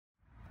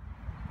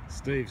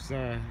Steve's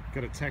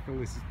got to tackle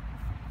this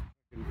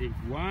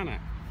iguana.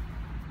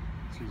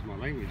 Excuse my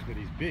language, but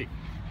he's big.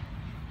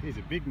 He's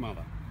a big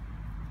mother.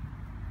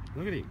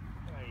 Look at him.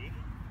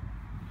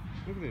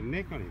 Look at the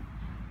neck on him.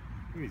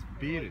 Look at his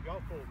beard.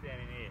 Golf balls down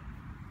in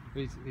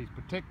here. He's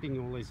protecting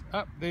all these.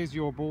 Up there's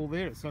your ball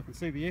there, so I can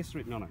see the S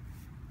written on it.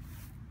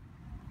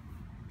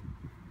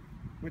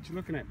 What you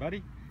looking at,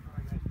 buddy?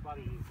 I guess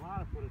buddy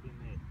Iguana put it in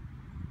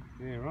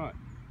there. Yeah, right.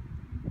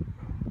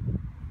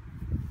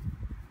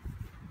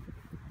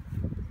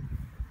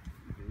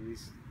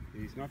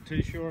 He's not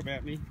too sure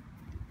about me.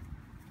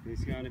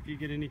 He's going, if you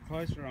get any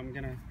closer, I'm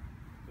gonna.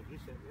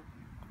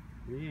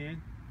 Yeah,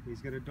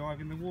 he's gonna dive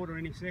in the water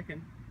any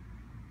second.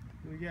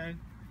 Here we go.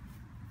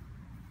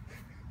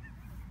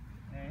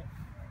 Yeah.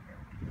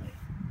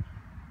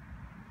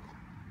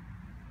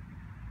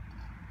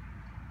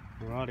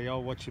 Alrighty,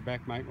 I'll watch your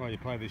back, mate, while you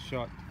play this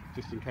shot,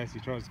 just in case he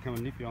tries to come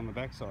and nip you on the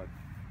backside.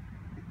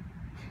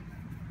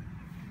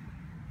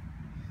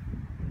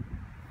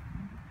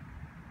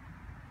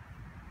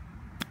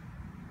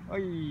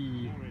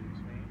 Oi!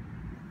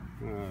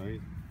 Oh,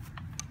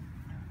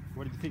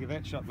 what did you think of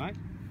that shot, mate?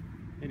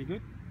 Any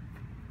good?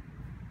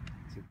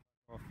 So,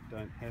 off,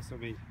 don't hassle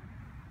me.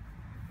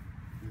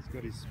 He's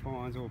got his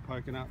spines all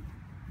poking up.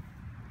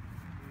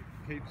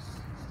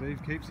 Steve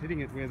keeps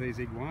hitting it where these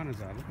iguanas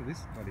are. Look at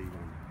this bloody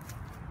one.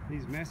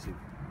 He's massive.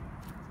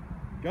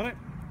 Got it?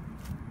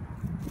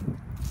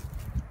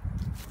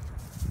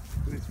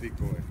 Look at this big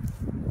boy.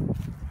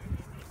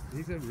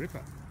 He's a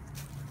ripper.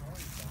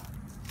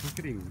 Look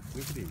at him,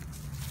 look at him.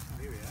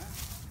 Oh, here we are.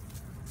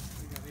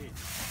 Look at here.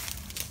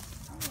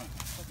 Oh,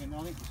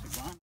 I think it's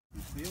iguana.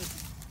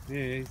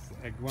 Yeah, he's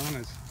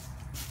iguanas.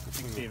 I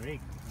think they're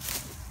egg.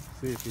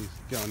 See if he's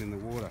going in the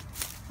water.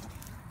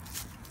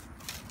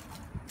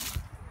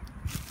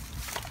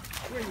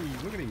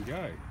 Whee, look at him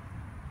go.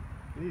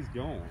 He's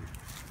gone.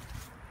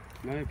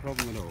 No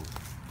problem at all.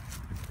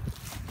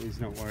 He's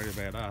not worried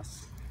about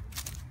us.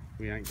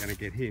 We ain't going to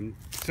get him.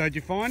 So did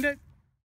you find it?